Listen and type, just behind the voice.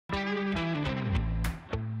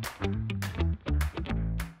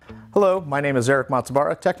Hello, my name is Eric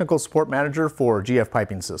Matsubara, Technical Support Manager for GF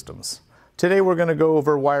Piping Systems. Today we're going to go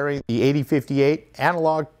over wiring the 8058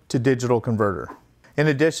 analog to digital converter. In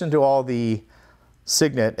addition to all the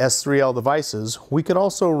Signet SDL devices, we could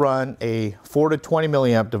also run a 4 to 20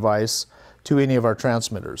 milliamp device to any of our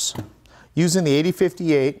transmitters. Using the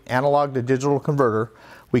 8058 analog to digital converter,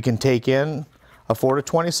 we can take in a 4 to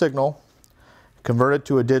 20 signal, convert it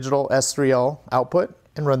to a digital S3L output,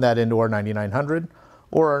 and run that into our 9900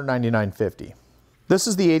 or our 9950. This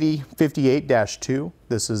is the 8058-2.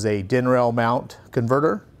 This is a DIN rail mount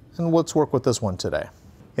converter, and let's work with this one today.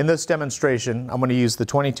 In this demonstration, I'm going to use the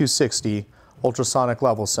 2260 ultrasonic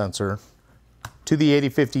level sensor to the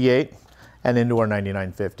 8058 and into our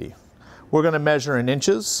 9950. We're going to measure in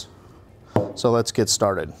inches, so let's get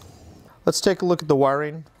started. Let's take a look at the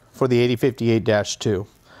wiring for the 8058-2.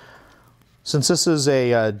 Since this is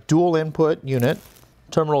a dual input unit,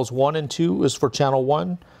 terminals 1 and 2 is for channel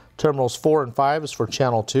 1, terminals 4 and 5 is for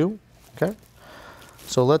channel 2. Okay,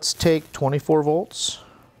 so let's take 24 volts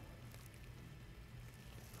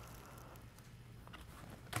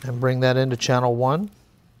and bring that into channel 1.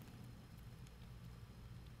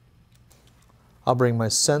 I'll bring my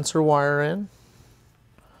sensor wire in.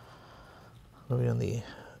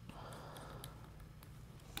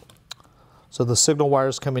 So the signal wire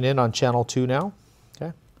is coming in on channel 2 now.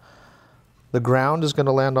 Okay. The ground is going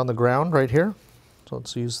to land on the ground right here. So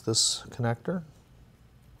let's use this connector.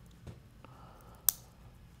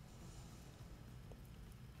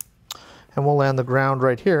 And we'll land the ground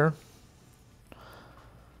right here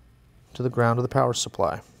to the ground of the power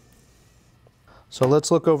supply. So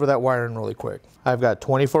let's look over that wiring really quick. I've got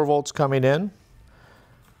 24 volts coming in,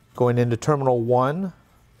 going into terminal 1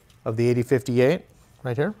 of the 8058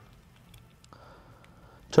 right here.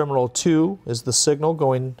 Terminal 2 is the signal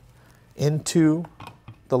going into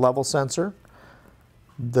the level sensor.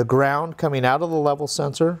 The ground coming out of the level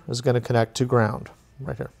sensor is going to connect to ground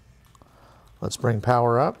right here. Let's bring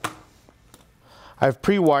power up. I've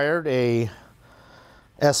pre-wired a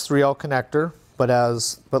S3L connector,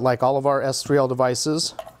 but like all of our S3L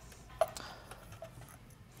devices,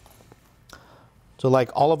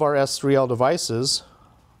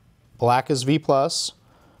 black is V+,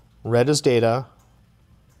 red is data,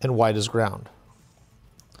 and white is ground.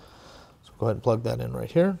 So go ahead and plug that in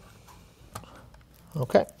right here.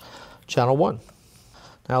 Okay, channel 1.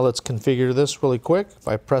 Now let's configure this really quick. If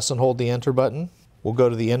I press and hold the enter button, we'll go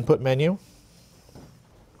to the input menu.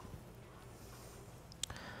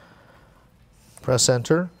 Press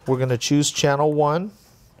enter. We're going to choose channel 1,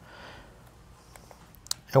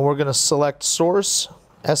 and we're going to select source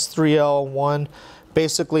S3L1.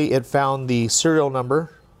 Basically, it found the serial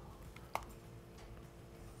number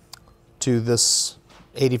to this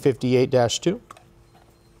 8058-2.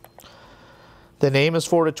 The name is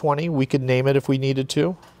 4 to 20. We could name it if we needed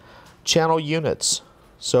to. Channel units.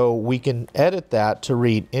 So we can edit that to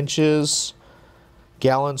read inches,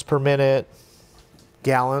 gallons per minute,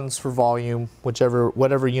 gallons for volume,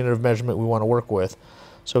 whatever unit of measurement we want to work with.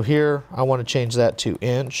 So here I want to change that to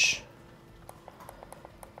inch.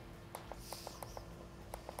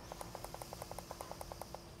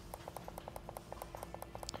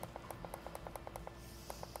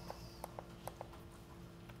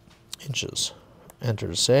 Inches. Enter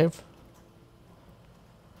to save.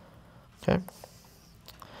 Okay.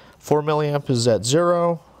 4 milliamp is at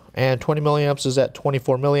 0, and 20 milliamps is at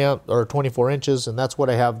 24 milliamp or 24 inches, and that's what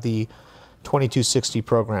I have the 2260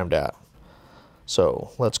 programmed at.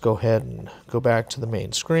 So let's go ahead and go back to the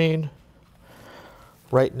main screen.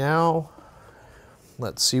 Right now,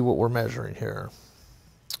 let's see what we're measuring here.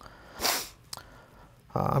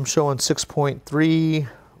 I'm showing 6.3,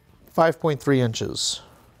 5.3 inches.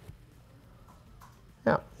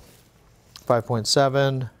 Yeah,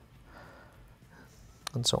 5.7,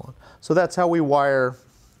 and so on. So that's how we wire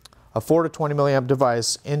a 4 to 20 milliamp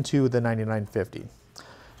device into the 9950.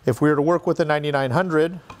 If we were to work with a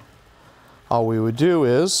 9900, all we would do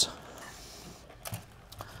is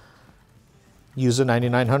use a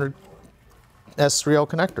 9900 S3L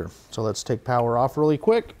connector. So let's take power off really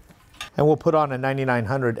quick, and we'll put on a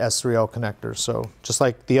 9900 S3L connector. So just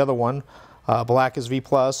like the other one, black is V+,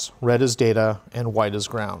 red is data, and white is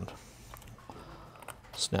ground.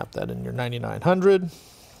 Snap that in your 9900,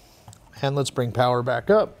 and let's bring power back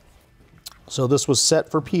up. So this was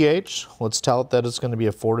set for pH. Let's tell it that it's going to be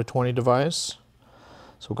a 4 to 20 device.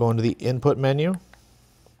 So we'll go into the input menu,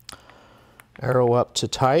 arrow up to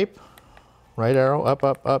type, right arrow, up,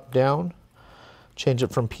 up, up, down. Change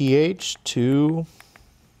it from pH to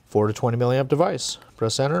 4 to 20 milliamp device.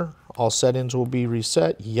 Press enter. All settings will be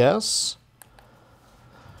reset. Yes.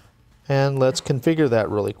 And let's configure that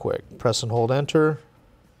really quick. Press and hold enter.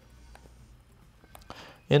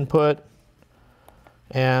 Input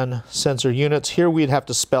and sensor units. Here we'd have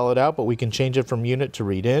to spell it out, but we can change it from unit to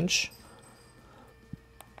read inch.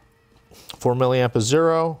 4 milliamp is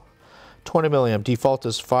 0. 20 milliamp default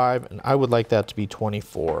is 5, and I would like that to be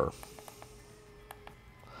 24.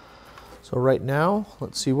 So right now,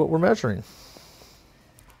 let's see what we're measuring.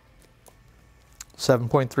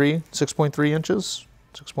 7.3, 6.3 inches,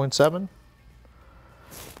 6.7.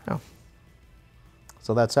 Yeah.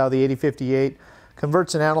 So that's how the 8058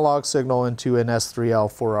 converts an analog signal into an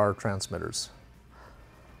S3L for our transmitters.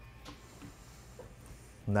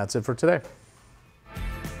 And that's it for today.